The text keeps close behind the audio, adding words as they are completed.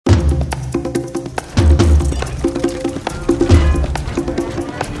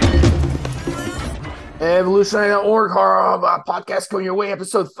Evolutionary.org horror podcast coming your way,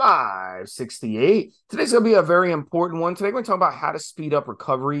 episode 568. Today's going to be a very important one. Today, we're going to talk about how to speed up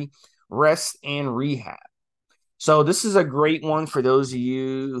recovery, rest, and rehab. So, this is a great one for those of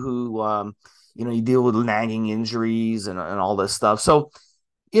you who, you deal with nagging injuries and all this stuff. So,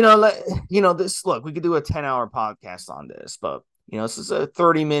 look, we could do a 10-hour podcast on this, but, this is a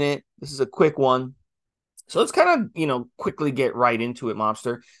 30-minute, this is a quick one. So, let's kind of, quickly get right into it,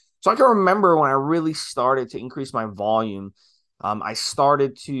 Mobster. So I can remember when I really started to increase my volume, I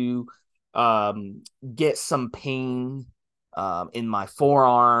started to get some pain in my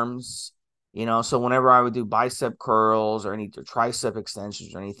forearms, so whenever I would do bicep curls or any tricep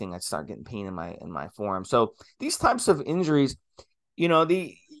extensions or anything, I'd start getting pain in my forearm. So these types of injuries,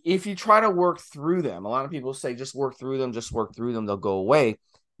 if you try to work through them, a lot of people say just work through them, they'll go away.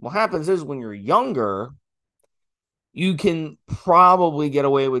 What happens is when you're younger, you can probably get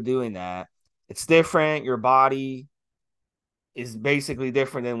away with doing that. It's different. Your body is basically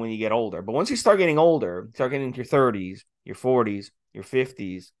different than when you get older. But once you start getting older, start getting into your 30s, your 40s, your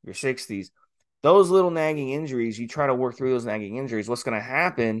 50s, your 60s, those little nagging injuries, you try to work through those nagging injuries. What's going to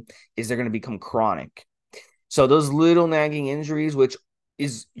happen is they're going to become chronic. So those little nagging injuries, which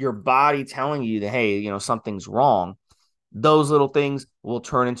is your body telling you that, hey, something's wrong, those little things will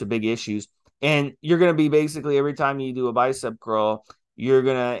turn into big issues. And you're going to be basically every time you do a bicep curl, you're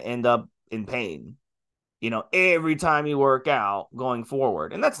going to end up in pain, every time you work out going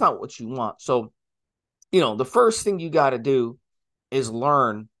forward. And that's not what you want. So, the first thing you got to do is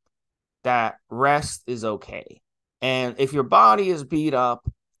learn that rest is okay. And if your body is beat up,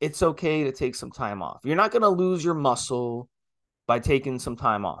 it's okay to take some time off. You're not going to lose your muscle by taking some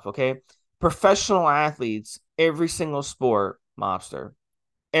time off, okay? Professional athletes, every single sport, Mobster,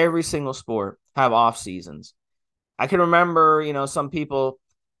 every single sport have off seasons. I can remember, some people,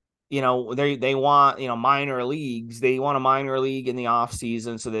 they want, minor leagues. They want a minor league in the off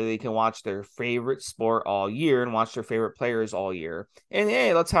season so that they can watch their favorite sport all year and watch their favorite players all year. And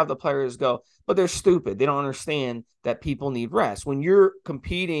hey, let's have the players go. But they're stupid. They don't understand that people need rest. When you're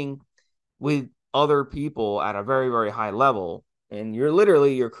competing with other people at a very, very high level and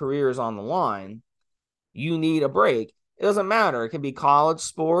your career is on the line, you need a break. It doesn't matter. It can be college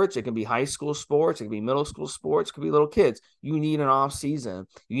sports. It can be high school sports. It can be middle school sports. It could be little kids. You need an off season.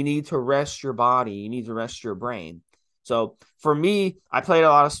 You need to rest your body. You need to rest your brain. So for me, I played a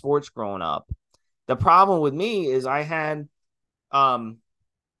lot of sports growing up. The problem with me is I had, I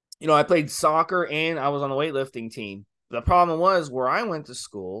played soccer and I was on the weightlifting team. The problem was where I went to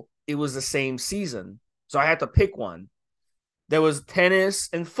school, it was the same season. So I had to pick one. There was tennis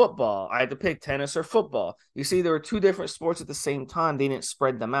and football. I had to pick tennis or football. You see, there were two different sports at the same time. They didn't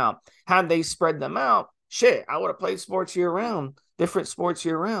spread them out. Had they spread them out, shit, I would have played sports year round, different sports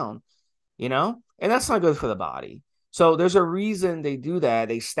year round, and that's not good for the body. So there's a reason they do that.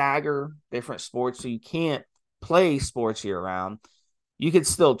 They stagger different sports so you can't play sports year round. You could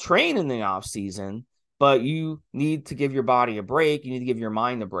still train in the off season, but you need to give your body a break. You need to give your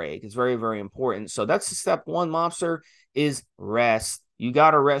mind a break. It's very, very important. So that's step one, Mobster, is rest. You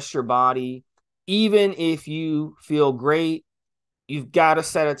got to rest your body. Even if you feel great, you've got to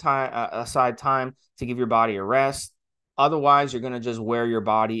set aside time to give your body a rest. Otherwise, you're going to just wear your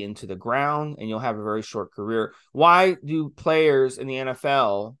body into the ground and you'll have a very short career. Why do players in the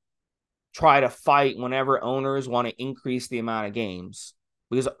NFL try to fight whenever owners want to increase the amount of games?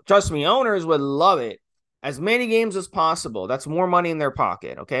 Because trust me, owners would love it. As many games as possible. That's more money in their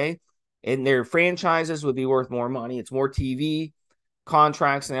pocket, okay? And their franchises would be worth more money. It's more TV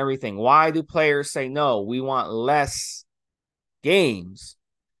contracts and everything. Why do players say, no, we want less games?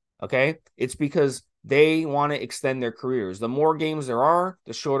 Okay? It's because they want to extend their careers. The more games there are,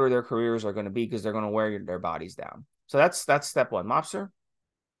 the shorter their careers are going to be because they're going to wear their bodies down. So that's step one. Mobster?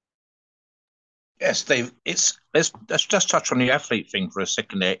 Yes, Dave. Let's just touch on the athlete thing for a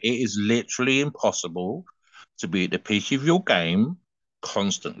second there. It is literally impossible to be at the peak of your game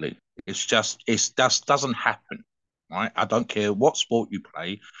constantly. It just doesn't happen. Right? I don't care what sport you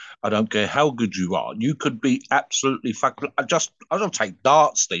play. I don't care how good you are. You could be absolutely fucking. I don't take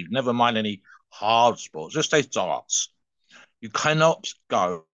darts, Steve. Never mind any hard sports. Just take darts. You cannot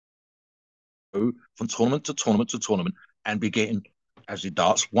go from tournament to tournament to tournament and be getting, as he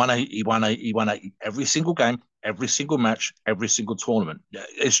darts, 180, 180, 180 every single game, every single match, every single tournament.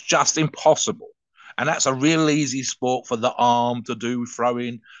 It's just impossible. And that's a real easy sport for the arm to do,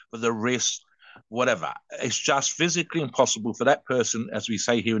 throwing, for the wrist, whatever. It's just physically impossible for that person, as we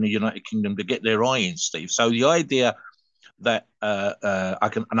say here in the United Kingdom, to get their eye in, Steve. So the idea that I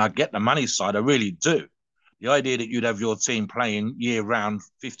can, and I get the money side, I really do. The idea that you'd have your team playing year round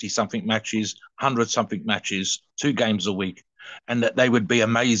 50 something matches, 100 something matches, 2 games a week, and that they would be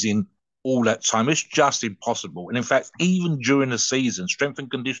amazing all that time. It's just impossible. And in fact, even during the season, strength and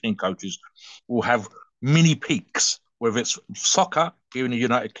conditioning coaches will have mini peaks, whether it's soccer here in the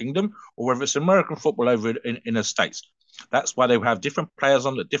United Kingdom or whether it's American football over in the States. That's why they will have different players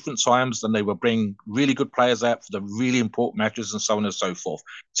on at different times, and they will bring really good players out for the really important matches and so on and so forth.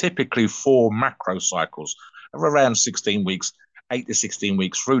 Typically 4 macro cycles of around 16 weeks, 8 to 16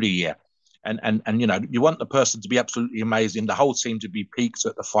 weeks through the year. And you want the person to be absolutely amazing, the whole team to be peaked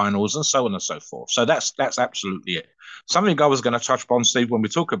at the finals, and so on and so forth. So that's absolutely it. Something I was going to touch upon, Steve, when we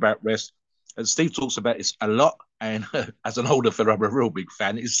talk about rest, and Steve talks about this a lot, and as an older fella, I'm a real big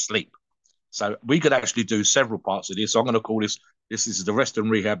fan, is sleep. So we could actually do several parts of this. So I'm going to call this is the rest and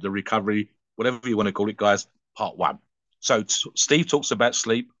rehab, the recovery, whatever you want to call it, guys, part one. So Steve talks about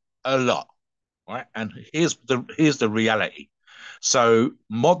sleep a lot, right? And here's the reality. So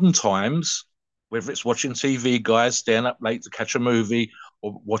modern times, whether it's watching TV, guys, staying up late to catch a movie,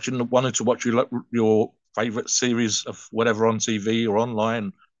 or wanting to watch your favorite series of whatever on TV or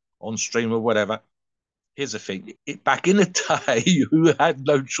online, on stream or whatever, here's the thing. Back in the day, you had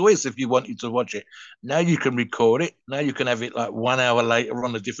no choice if you wanted to watch it. Now you can record it. Now you can have it like 1 hour later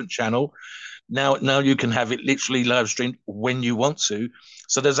on a different channel. Now you can have it literally live streamed when you want to.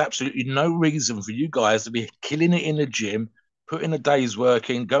 So there's absolutely no reason for you guys to be killing it in the gym, putting a day's work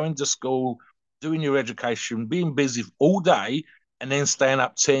in, going to school, doing your education, being busy all day, and then staying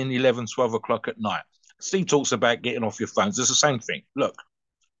up 10, 11, 12 o'clock at night. Steve talks about getting off your phones. It's the same thing. Look,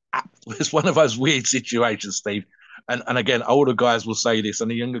 it's one of those weird situations, Steve. And again, older guys will say this, and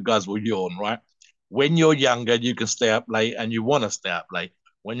the younger guys will yawn, right? When you're younger, you can stay up late and you want to stay up late.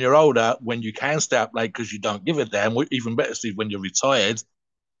 When you're older, when you can stay up late because you don't give a damn, even better, Steve, when you're retired,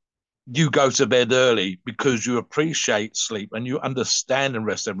 you go to bed early because you appreciate sleep and you understand the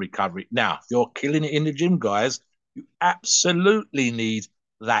rest and recovery. Now, if you're killing it in the gym, guys, you absolutely need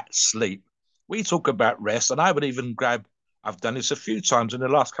that sleep. We talk about rest, and I would even grab, I've done this a few times in the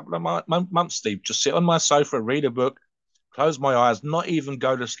last couple of months, Steve, just sit on my sofa, read a book, close my eyes, not even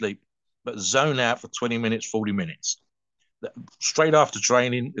go to sleep, but zone out for 20 minutes, 40 minutes. Straight after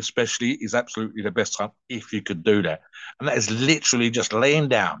training, especially, is absolutely the best time if you could do that. And that is literally just laying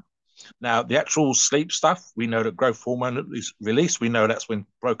down. Now, the actual sleep stuff, we know that growth hormone is released. We know that's when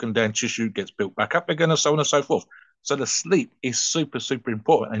broken down tissue gets built back up again, and so on and so forth. So the sleep is super, super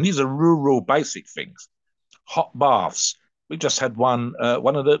important. And these are real basic things. Hot baths. We just had one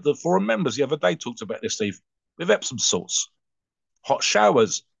of the forum members the other day talked about this, Steve, with Epsom salts. Hot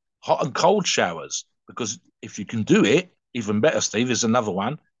showers, hot and cold showers. Because if you can do it, even better, Steve, is another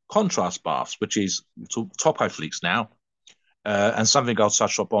one. Contrast baths, which is top athletes now, and something I'll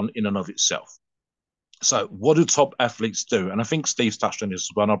touch up on in and of itself. So, what do top athletes do? And I think Steve's touched on this as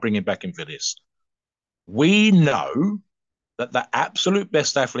well, and I'll bring him back in for this. We know that the absolute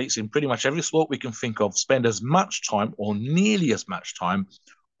best athletes in pretty much every sport we can think of spend as much time or nearly as much time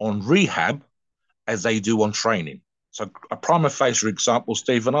on rehab as they do on training. So, a prima facie example,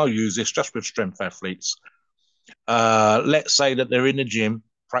 Steve, and I'll use this just with strength athletes. Let's say that they're in the gym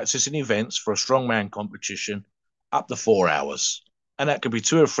practicing events for a strongman competition up to 4 hours. And that could be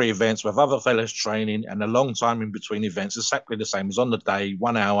 2 or 3 events with other fellas training and a long time in between events, exactly the same as on the day,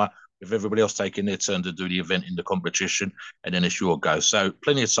 1 hour, with everybody else taking their turn to do the event in the competition, and then it's your go. So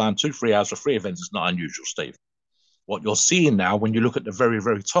plenty of time, 2, 3 hours for 3 events is not unusual, Steve. What you're seeing now when you look at the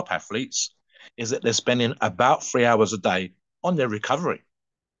very top athletes is that they're spending about 3 hours a day on their recovery.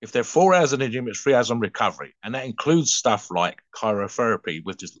 If they're 4 hours in the gym, it's 3 hours on recovery, and that includes stuff like cryotherapy,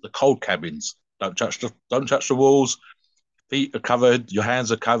 which is the cold cabins. Don't touch the walls. Feet are covered, your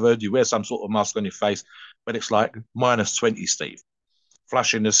hands are covered. You wear some sort of mask on your face, but it's like -20, Steve.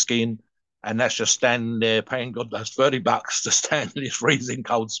 Flushing the skin, and that's just standing there paying God knows $30 to stand in this freezing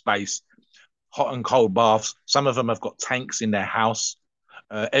cold space. Hot and cold baths. Some of them have got tanks in their house.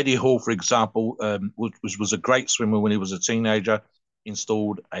 Eddie Hall, for example, was a great swimmer when he was a teenager.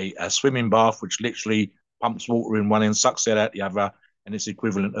 Installed a swimming bath, which literally pumps water in one end, sucks it out the other, and it's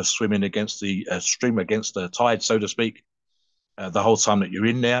equivalent of swimming against the stream, against the tide, so to speak. The whole time that you're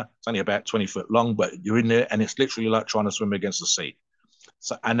in there, it's only about 20 foot long, but you're in there, and it's literally like trying to swim against the sea.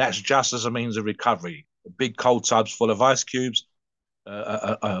 So, and that's just as a means of recovery. Big cold tubs full of ice cubes,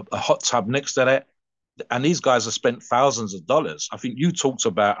 a hot tub next to that, and these guys have spent thousands of dollars. I think you talked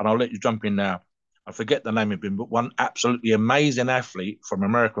about, and I'll let you jump in now. I forget the name of him, but one absolutely amazing athlete from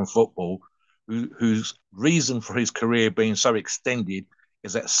American football, whose reason for his career being so extended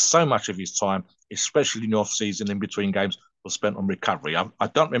is that so much of his time, especially in the off season, in between games, was spent on recovery. I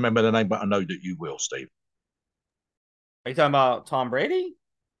don't remember the name, but I know that you will, Steve. Are you talking about Tom Brady?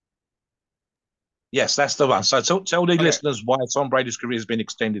 Yes, that's the one. So tell the Okay. listeners why Tom Brady's career has been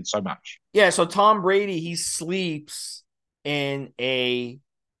extended so much. Yeah, so Tom Brady, he sleeps in a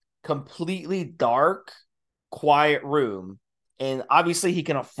completely dark, quiet room. And obviously he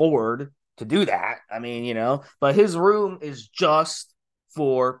can afford to do that. I mean, but his room is just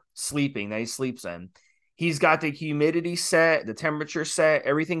for sleeping that he sleeps in. He's got the humidity set, the temperature set,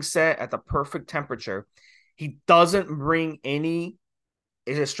 everything set at the perfect temperature. He doesn't bring any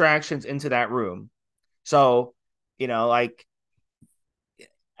distractions into that room. So, like,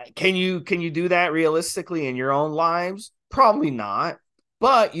 can you do that realistically in your own lives? Probably not.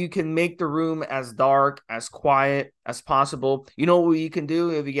 But you can make the room as dark, as quiet as possible. You know what you can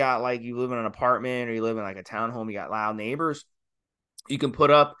do if you got, like, you live in an apartment or you live in like a townhome, you got loud neighbors. You can put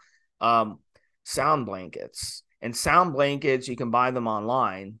up um, sound blankets, and sound blankets you can buy them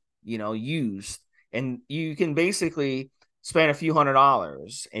online, used, and you can basically spend a few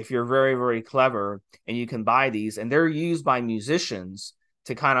 $100s if you're very, very clever, and you can buy these, and they're used by musicians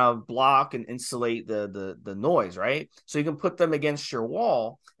to kind of block and insulate the noise, right? So you can put them against your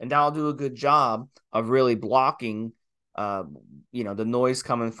wall, and that'll do a good job of really blocking uh the noise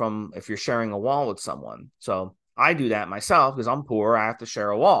coming from if you're sharing a wall with someone. So I do that myself because I'm poor. I have to share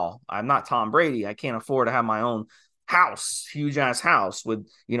a wall. I'm not Tom Brady. I can't afford to have my own house, huge ass house with,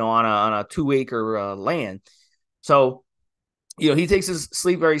 on a 2 acre land. So, he takes his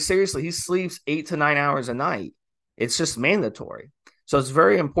sleep very seriously. He sleeps 8 to 9 hours a night. It's just mandatory. So it's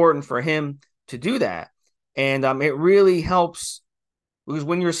very important for him to do that. And it really helps because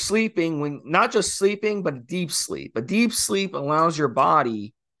when you're sleeping, when not just sleeping, but deep sleep allows your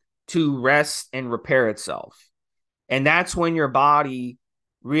body to rest and repair itself. And that's when your body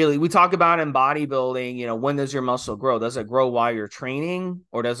really, we talk about in bodybuilding, when does your muscle grow? Does it grow while you're training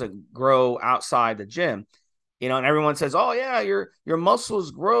or does it grow outside the gym? And everyone says, oh yeah, your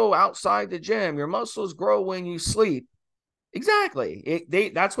muscles grow outside the gym. Your muscles grow when you sleep. Exactly.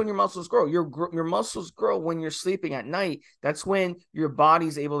 That's when your muscles grow. Your muscles grow when you're sleeping at night. That's when your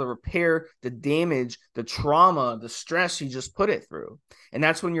body's able to repair the damage, the trauma, the stress you just put it through. And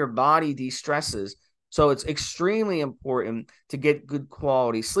that's when your body de-stresses. So it's extremely important to get good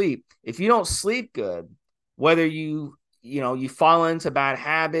quality sleep. If you don't sleep good, whether you fall into bad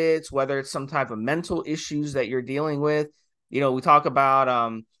habits, whether it's some type of mental issues that you're dealing with, we talk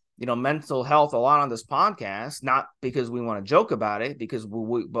about mental health a lot on this podcast, not because we want to joke about it,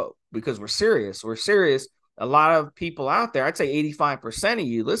 but because we're serious. We're serious. A lot of people out there, I'd say 85% of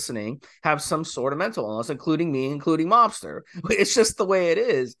you listening have some sort of mental illness, including me, including Mobster. It's just the way it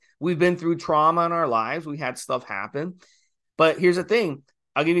is. We've been through trauma in our lives. We had stuff happen. But here's the thing.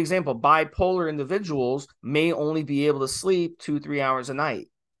 I'll give you an example. Bipolar individuals may only be able to sleep 2, 3 hours a night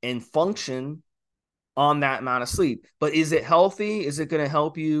and function on that amount of sleep. But is it healthy? Is it going to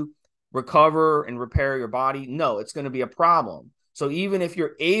help you recover and repair your body? No, it's going to be a problem. So even if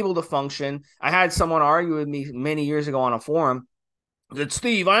you're able to function, I had someone argue with me many years ago on a forum that,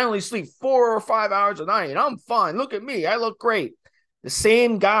 Steve, I only sleep 4 or 5 hours a night and I'm fine. Look at me. I look great. The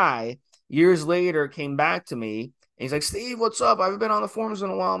same guy years later came back to me and he's like, Steve, what's up? I haven't been on the forums in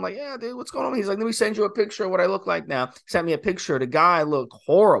a while. I'm like, yeah, dude, what's going on? He's like, let me send you a picture of what I look like now. He sent me a picture. The guy looked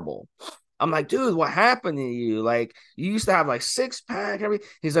horrible. I'm like, dude, what happened to you? Like, you used to have like six pack. Everything.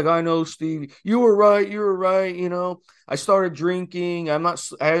 He's like, I know, Steve. You were right. You were right. I started drinking. I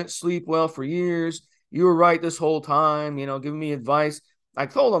didn't sleep well for years. You were right this whole time. Giving me advice. I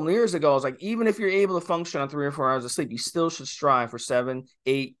told him years ago, I was like, even if you're able to function on 3 or 4 hours of sleep, you still should strive for 7,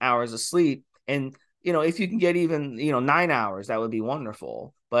 8 hours of sleep. And if you can get even 9 hours, that would be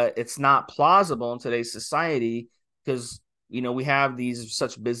wonderful. But it's not plausible in today's society because we have these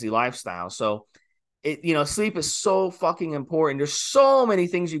such busy lifestyles. So sleep is so fucking important. There's so many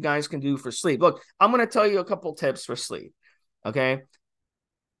things you guys can do for sleep. Look, I'm going to tell you a couple tips for sleep. Okay.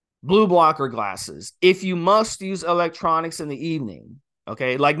 Blue blocker glasses. If you must use electronics in the evening,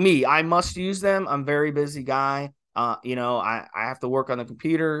 okay, like me, I must use them. I'm a very busy guy. I have to work on the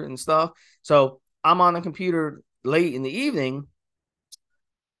computer and stuff. So I'm on the computer late in the evening.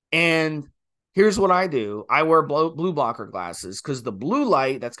 And here's what I do. I wear blue blocker glasses because the blue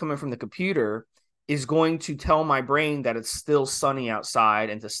light that's coming from the computer is going to tell my brain that it's still sunny outside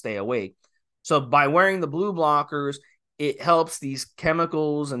and to stay awake. So by wearing the blue blockers, it helps these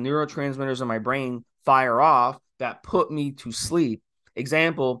chemicals and neurotransmitters in my brain fire off that put me to sleep.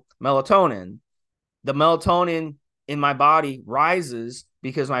 Example, melatonin. The melatonin in my body rises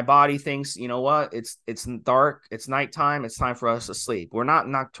because my body thinks, you know what, it's dark, it's nighttime, it's time for us to sleep. We're not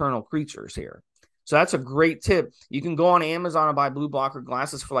nocturnal creatures here. So that's a great tip. You can go on Amazon and buy blue blocker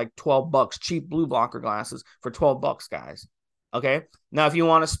glasses for like $12, cheap blue blocker glasses for $12, guys. Okay. Now, if you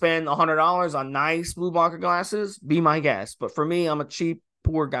want to spend $100 on nice blue blocker glasses, be my guest. But for me, I'm a cheap,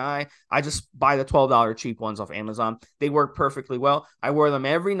 poor guy. I just buy the $12 cheap ones off Amazon. They work perfectly well. I wear them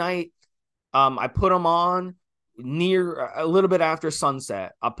every night. I put them on near a little bit after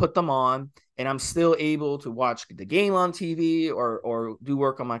sunset. I'll put them on and I'm still able to watch the game on TV or do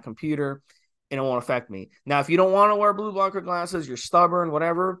work on my computer and it won't affect me. Now, if you don't want to wear blue blocker glasses, you're stubborn,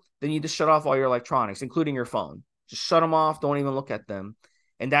 whatever, then you just shut off all your electronics, including your phone. Just shut them off. Don't even look at them.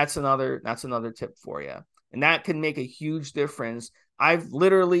 And that's another tip for you. And that can make a huge difference. I've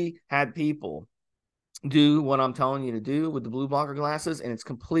literally had people do what I'm telling you to do with the blue blocker glasses, and it's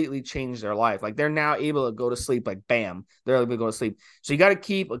completely changed their life. Like they're now able to go to sleep, like bam, they're able to go to sleep. So you got to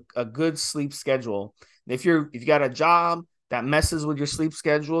keep a good sleep schedule. If you got a job that messes with your sleep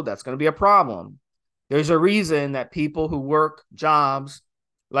schedule, that's going to be a problem. There's a reason that people who work jobs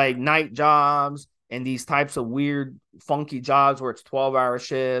like night jobs and these types of weird, funky jobs where it's 12-hour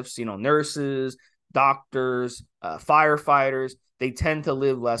shifts, nurses, doctors, firefighters, they tend to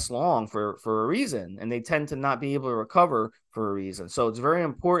live less long for a reason, and they tend to not be able to recover for a reason. So it's very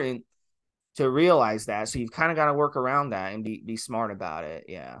important to realize that. So you've kind of got to work around that and be smart about it.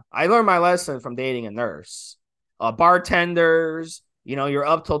 Yeah, I learned my lesson from dating a nurse. Bartenders, you're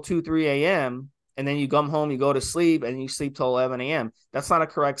up till 2-3 a.m. and then you come home, you go to sleep, and you sleep till 11 a.m. That's not a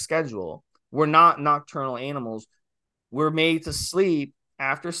correct schedule. We're not nocturnal animals. We're made to sleep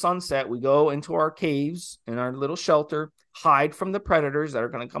after sunset. We go into our caves in our little shelter, hide from the predators that are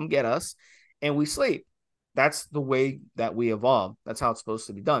going to come get us, and we sleep. That's the way that we evolved. That's how it's supposed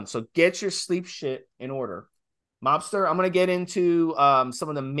to be done. So get your sleep shit in order. Mobster, I'm going to get into some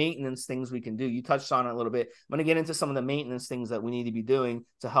of the maintenance things we can do. You touched on it a little bit. I'm going to get into some of the maintenance things that we need to be doing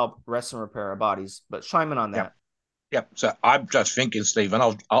to help rest and repair our bodies. But chime in on Yeah, that. yeah. So I'm just thinking, Steve,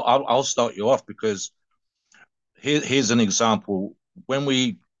 and I'll start you off because here's an example. When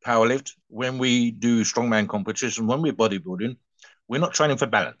we powerlift, when we do strongman competition, when we're bodybuilding, we're not training for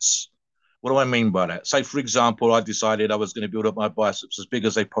balance. What do I mean by that? Say, for example, I decided I was going to build up my biceps as big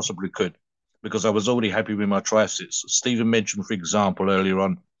as they possibly could because I was already happy with my triceps. Stephen mentioned, for example, earlier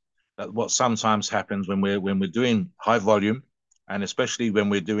on that what sometimes happens when we're doing high volume, and especially when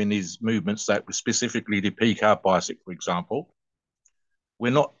we're doing these movements that specifically depeak our bicep, for example, we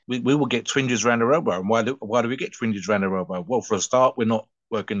will get twinges around the elbow. And why do we get twinges around the elbow? Well, for a start, we're not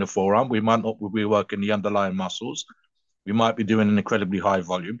working the forearm. We might not be working the underlying muscles. We might be doing an incredibly high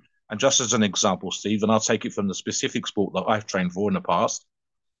volume. And just as an example, Steve, and I'll take it from the specific sport that I've trained for in the past,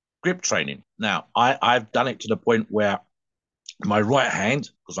 grip training. Now, I've done it to the point where my right hand,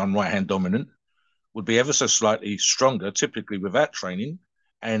 because I'm right hand dominant, would be ever so slightly stronger, typically without training.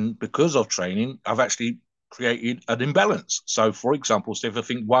 And because of training, I've actually created an imbalance. So, for example, Steve, I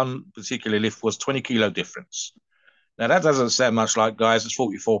think one particular lift was 20 kilo difference. Now, that doesn't sound much like, guys, it's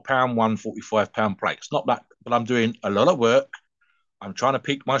 44 pound, one 45 pound plate. It's not that, but I'm doing a lot of work. I'm trying to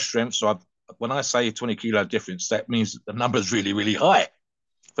peak my strength. So when I say 20 kilo difference, that means the number's really, really high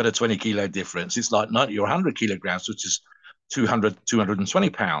for the 20 kilo difference. It's like 90 or 100 kilograms, which is 220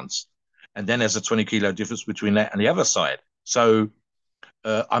 pounds. And then there's a 20 kilo difference between that and the other side. So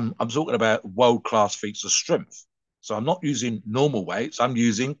I'm talking about world class feats of strength. So I'm not using normal weights. I'm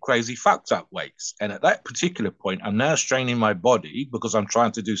using crazy fucked up weights. And at that particular point, I'm now straining my body because I'm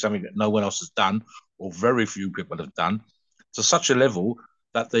trying to do something that no one else has done or very few people have done to such a level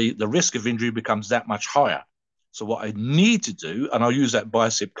that the risk of injury becomes that much higher. So what I need to do, and I'll use that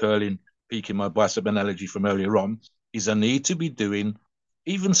bicep curling, peaking my bicep analogy from earlier on, is I need to be doing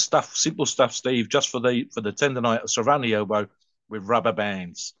even stuff, simple stuff, Steve, just for the tendonitis around the elbow with rubber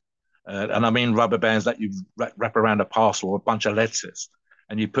bands. And I mean rubber bands that you wrap around a parcel or a bunch of letters.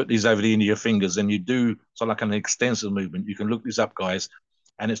 And you put these over the end of your fingers and you do so like an extensive movement. You can look this up, guys.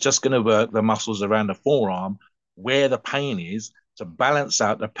 And it's just going to work the muscles around the forearm where the pain is to balance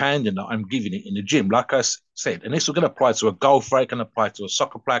out the pounding that I'm giving it in the gym. Like I said, and this is going to apply to a golfer, it can apply to a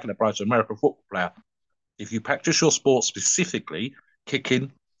soccer player, it can apply to an American football player. If you practice your sport specifically,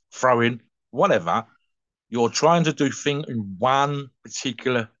 kicking, throwing, whatever, you're trying to do thing in one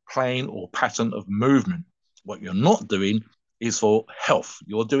particular plane or pattern of movement. What you're not doing is for health.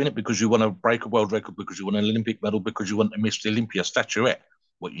 You're doing it because you want to break a world record, because you want an Olympic medal, because you want to miss the Olympia statuette.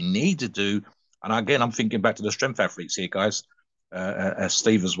 What you need to do, and again, I'm thinking back to the strength athletes here, guys,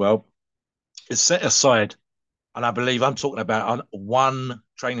 Steve as well, is set aside, and I believe I'm talking about one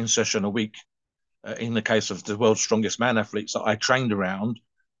training session a week. In the case of the world's strongest man athletes that I trained around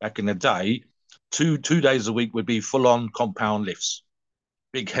back in the day, two days a week would be full on compound lifts.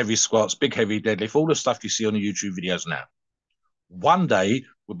 big heavy squats, big heavy deadlift, all the stuff you see on the YouTube videos now. One day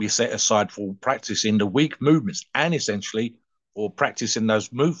would be set aside for practicing the weak movements and essentially for practicing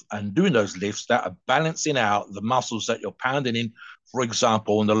those move and doing those lifts that are balancing out the muscles that you're pounding in, for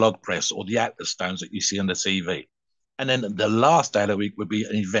example, on the log press or the atlas stones that you see on the TV. And then the last day of the week would be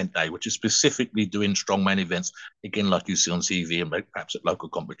an event day, which is specifically doing strongman events, again, like you see on TV and perhaps at local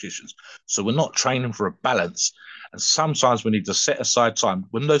competitions. So we're not training for a balance. And sometimes we need to set aside time.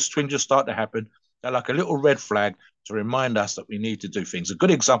 When those twinges start to happen, they're like a little red flag to remind us that we need to do things. A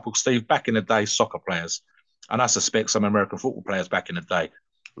good example, Steve, back in the day, soccer players, and I suspect some American football players back in the day,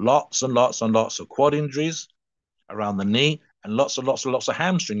 lots and lots and lots of quad injuries around the knee and lots and lots and lots of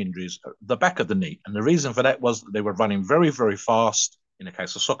hamstring injuries at the back of the knee. And the reason for that was that they were running very, very fast, in the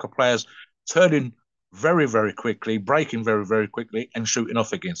case of soccer players, turning very, very quickly, braking very, very quickly, and shooting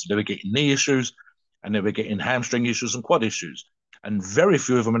off again. So they were getting knee issues and they were getting hamstring issues and quad issues. And very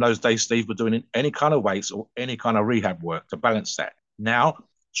few of them in those days, Steve, were doing any kind of weights or any kind of rehab work to balance that. Now,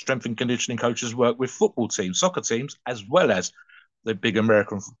 strength and conditioning coaches work with football teams, soccer teams, as well as the big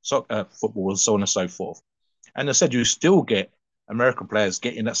American football and so on and so forth. And I said, you still get American players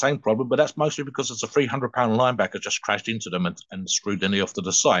getting that same problem, but that's mostly because it's a 300-pound linebacker just crashed into them and screwed their knee off to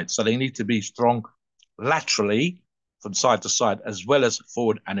the side. So they need to be strong laterally from side to side, as well as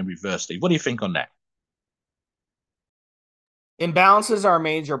forward and in reverse. Steve, what do you think on that? Imbalances are a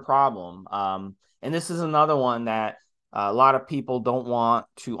major problem. And this is another one that a lot of people don't want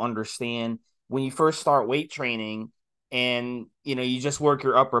to understand. When you first start weight training and, you just work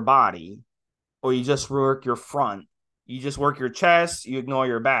your upper body or you just work your front, you just work your chest, you ignore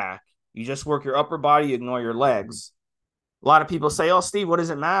your back, you just work your upper body, you ignore your legs. A lot of people say, oh, Steve, what does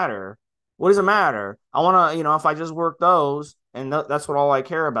it matter? What does it matter? I want to, if I just work those and that's what all I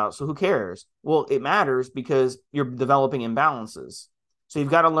care about. So who cares? Well, it matters because you're developing imbalances. So you've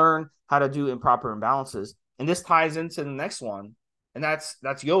got to learn how to do improper imbalances. And this ties into the next one. And that's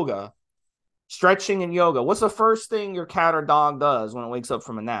yoga, stretching and yoga. What's the first thing your cat or dog does when it wakes up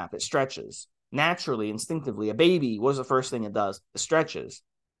from a nap? It stretches naturally, instinctively. A baby, what's the first thing it does? It stretches.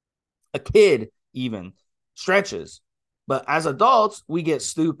 A kid even stretches. But as adults, we get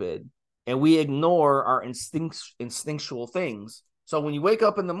stupid and we ignore our instinctual things. So when you wake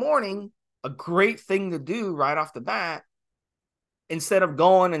up in the morning, a great thing to do right off the bat, instead of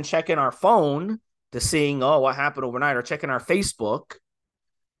going and checking our phone to seeing, oh, what happened overnight, or checking our Facebook,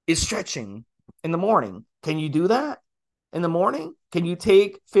 is stretching in the morning. Can you do that in the morning? Can you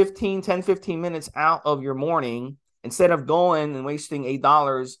take 15 minutes out of your morning instead of going and wasting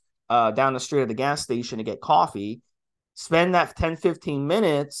 $8 down the street at the gas station to get coffee? Spend that 10-15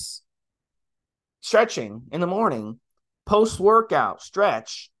 minutes stretching in the morning, post-workout,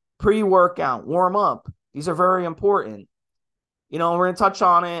 stretch, pre-workout, warm up. These are very important. We're going to touch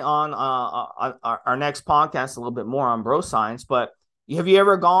on it on our next podcast a little bit more on bro science, but have you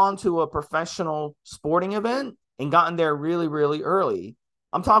ever gone to a professional sporting event and gotten there really, really early?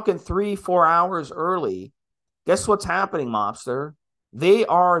 I'm talking 3-4 hours early. Guess what's happening, mobster? They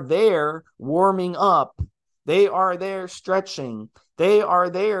are there warming up. They are there stretching. They are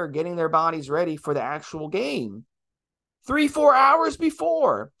there getting their bodies ready for the actual game. 3-4 hours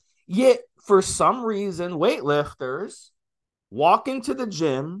before. Yet, for some reason, weightlifters walk into the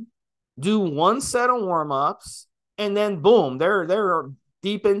gym, do one set of warm-ups, and then boom, they're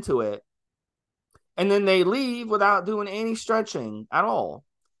deep into it. And then they leave without doing any stretching at all.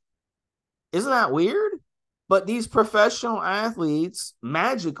 Isn't that weird? But these professional athletes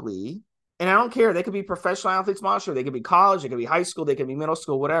magically, and I don't care, they could be professional athletes, monster, they could be college, they could be high school, they could be middle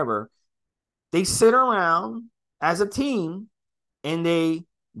school, whatever. They sit around as a team and they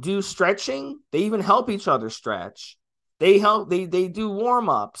do stretching. They even help each other stretch. They do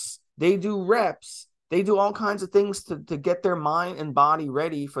warm-ups. They do reps. They do all kinds of things to get their mind and body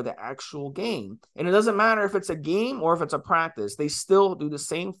ready for the actual game. And it doesn't matter if it's a game or if it's a practice. They still do the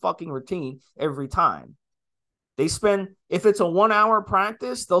same fucking routine every time. If it's a 1-hour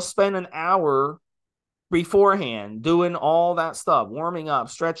practice, they'll spend an hour beforehand doing all that stuff, warming up,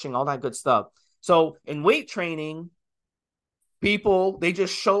 stretching, all that good stuff. So in weight training, people, they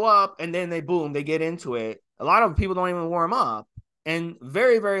just show up and then they get into it. A lot of people don't even warm up. And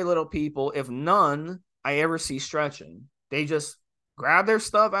very, very little people, if none, I ever see stretching. They just grab their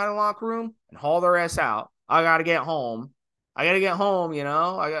stuff out of the locker room and haul their ass out. I got to get home. I don't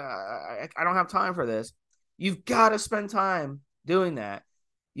have time for this. You've got to spend time doing that.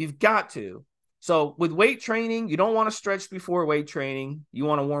 You've got to. So with weight training, you don't want to stretch before weight training. You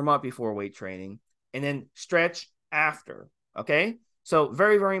want to warm up before weight training and then stretch after. Okay. So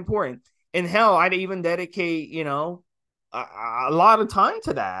very, very important. In hell, I'd even dedicate, a lot of time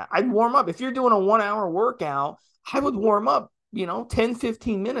to that. I'd warm up. If you're doing a 1 hour workout, I would warm up, 10,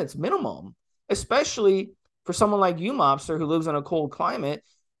 15 minutes minimum, especially for someone like you, Mobster, who lives in a cold climate.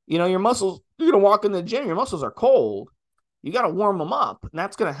 Your muscles, you're going to walk in the gym, your muscles are cold. You got to warm them up, and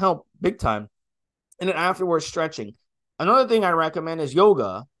that's going to help big time. And then afterwards, stretching. Another thing I recommend is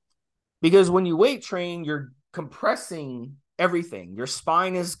yoga, because when you weight train, you're compressing everything. Your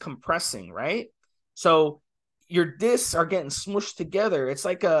spine is compressing, right? So your discs are getting smushed together. It's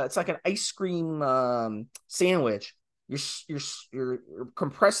like an ice cream sandwich. You're, you're you're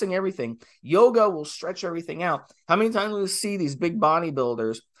compressing everything. Yoga will stretch everything out. How many times do you see these big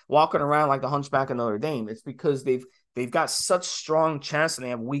bodybuilders walking around like the Hunchback of Notre Dame? It's because they've got such strong chests and they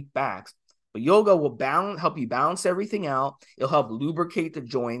have weak backs. But yoga will help you balance everything out. It'll help lubricate the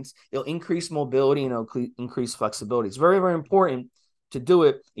joints. It'll increase mobility and it'll increase flexibility. It's very, very important to do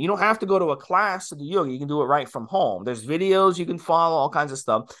it. You don't have to go to a class to do yoga. You can do it right from home. There's videos you can follow, all kinds of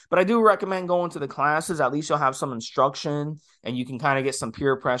stuff. But I do recommend going to the classes. At least you'll have some instruction and you can kind of get some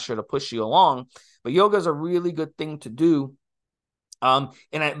peer pressure to push you along. But yoga is a really good thing to do. And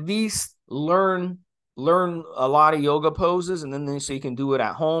at least learn a lot of yoga poses, and then so you can do it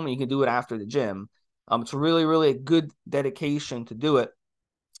at home and you can do it after the gym. It's really, really a good dedication to do it.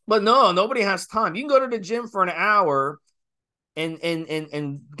 But no, nobody has time. You can go to the gym for an hour and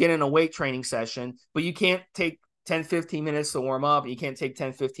get in a weight training session, but you can't take 10, 15 minutes to warm up. You can't take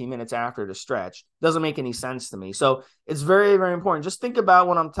 10, 15 minutes after to stretch. Doesn't make any sense to me. So it's very, very important. Just think about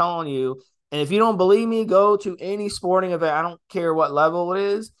what I'm telling you. And if you don't believe me, go to any sporting event. I don't care what level it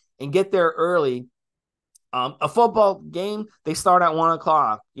is, and get there early. A football game, they start at 1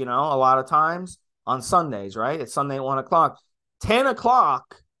 o'clock, a lot of times on Sundays, right? It's Sunday at 1 o'clock. 10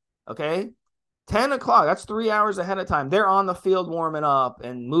 o'clock, okay? 10 o'clock, that's 3 hours ahead of time. They're on the field warming up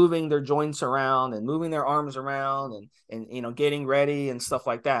and moving their joints around and moving their arms around and getting ready and stuff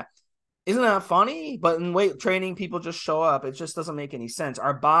like that. Isn't that funny? But in weight training, people just show up. It just doesn't make any sense.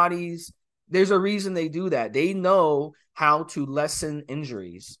 Our bodies, there's a reason they do that. They know how to lessen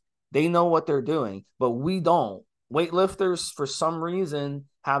injuries. They know what they're doing, but we don't. Weightlifters, for some reason,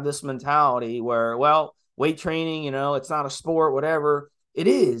 have this mentality where, well, weight training, it's not a sport, whatever. It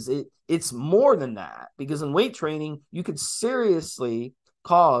is. It's more than that, because in weight training, you could seriously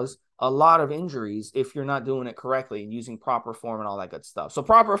cause a lot of injuries if you're not doing it correctly and using proper form and all that good stuff. So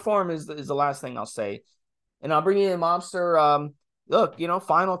proper form is the last thing I'll say. And I'll bring you in, Mobster. Look,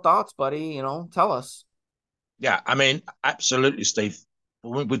 final thoughts, buddy. Tell us. Yeah, I mean, absolutely, Steve.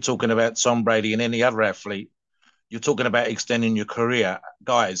 When we're talking about Tom Brady and any other athlete, you're talking about extending your career.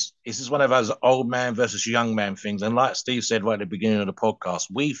 Guys, this is one of those old man versus young man things. And like Steve said right at the beginning of the podcast,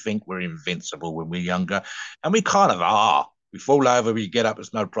 we think we're invincible when we're younger, and we kind of are. We fall over, we get up,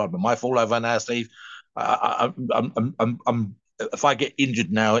 it's no problem. I fall over now, Steve. If I get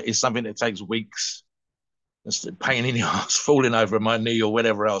injured now, it's something that takes weeks. It's a pain in the ass, falling over my knee or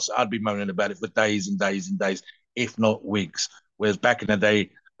whatever else. I'd be moaning about it for days and days and days, if not weeks. Whereas back in the day,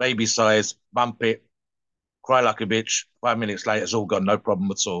 baby size, bump it, cry like a bitch. 5 minutes later, it's all gone, no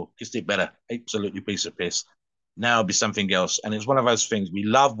problem at all. Kissed it better, absolutely piece of piss. Now it'll be something else. And it's one of those things. We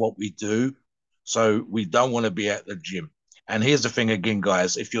love what we do, so we don't want to be at the gym. And here's the thing again,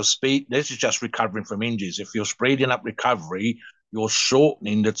 guys. If you're this is just recovering from injuries. If you're speeding up recovery, you're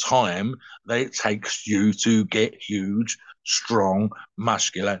shortening the time that it takes you to get huge, strong,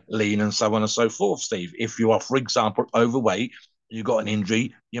 muscular, lean, and so on and so forth, Steve. If you are, for example, overweight, you've got an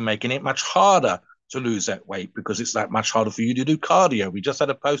injury, you're making it much harder to lose that weight because it's that much harder for you to do cardio. We just had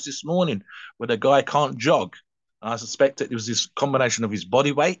a post this morning where the guy can't jog. And I suspect that it was this combination of his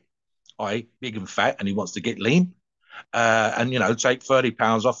body weight, I big and fat, and he wants to get lean. And take 30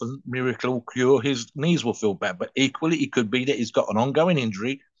 pounds off and miracle cure, his knees will feel better. But equally, it could be that he's got an ongoing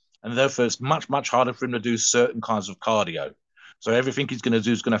injury, and therefore it's much, much harder for him to do certain kinds of cardio. So everything he's going to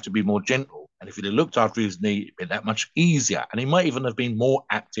do is going to have to be more gentle. And if he'd have looked after his knee, it'd be that much easier. And he might even have been more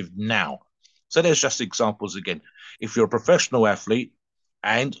active now. So there's just examples again. If you're a professional athlete,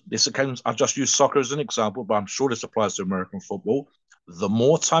 and this occasion, I've just used soccer as an example, but I'm sure this applies to American football. The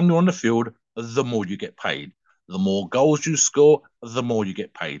more time you're on the field, the more you get paid. The more goals you score, the more you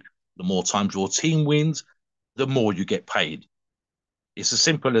get paid. The more times your team wins, the more you get paid. It's as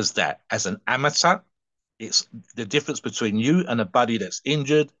simple as that. As an amateur, it's the difference between you and a buddy that's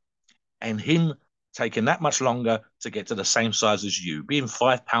injured and him taking that much longer to get to the same size as you, being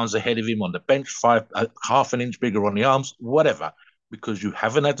 5 pounds ahead of him on the bench, half an inch bigger on the arms, whatever, because you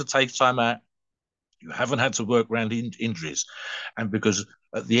haven't had to take time out, you haven't had to work around injuries. And because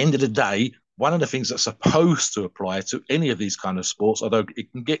at the end of the day, one of the things that's supposed to apply to any of these kind of sports, although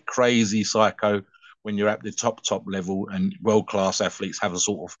it can get crazy, psycho, when you're at the top level and world class athletes have a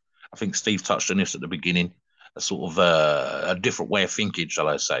sort of, I think Steve touched on this at the beginning, a sort of a different way of thinking, shall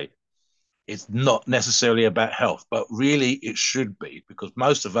I say. It's not necessarily about health, but really it should be, because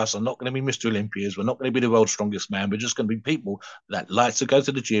most of us are not going to be Mr. Olympias. We're not going to be the world's strongest man. We're just going to be people that like to go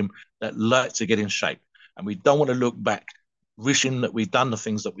to the gym, that like to get in shape. And we don't want to look back wishing that we've done the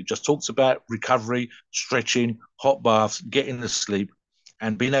things that we just talked about: recovery, stretching, hot baths, getting to sleep,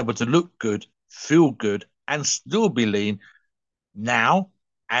 and being able to look good, feel good, and still be lean now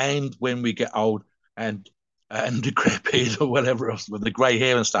and when we get old and decrepit or whatever else with the grey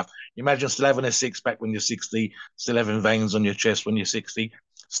hair and stuff. Imagine still having a six pack when you're 60, still having veins on your chest when you're 60,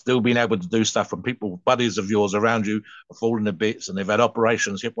 still being able to do stuff when people, buddies of yours around you, are falling to bits and they've had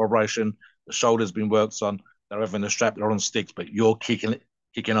operations, hip operation, the shoulder's been worked on, they're having a strap, they're on sticks, but you're kicking it,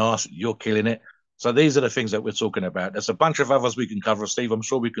 kicking ass, you're killing it. So these are the things that we're talking about. There's a bunch of others we can cover, Steve. I'm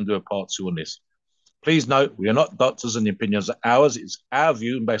sure we can do a part two on this. Please note, we are not doctors and the opinions are ours. It's our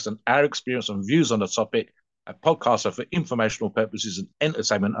view and based on our experience and views on the topic. A podcast are for informational purposes and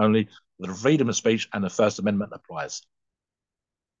entertainment only. The freedom of speech and the First Amendment applies.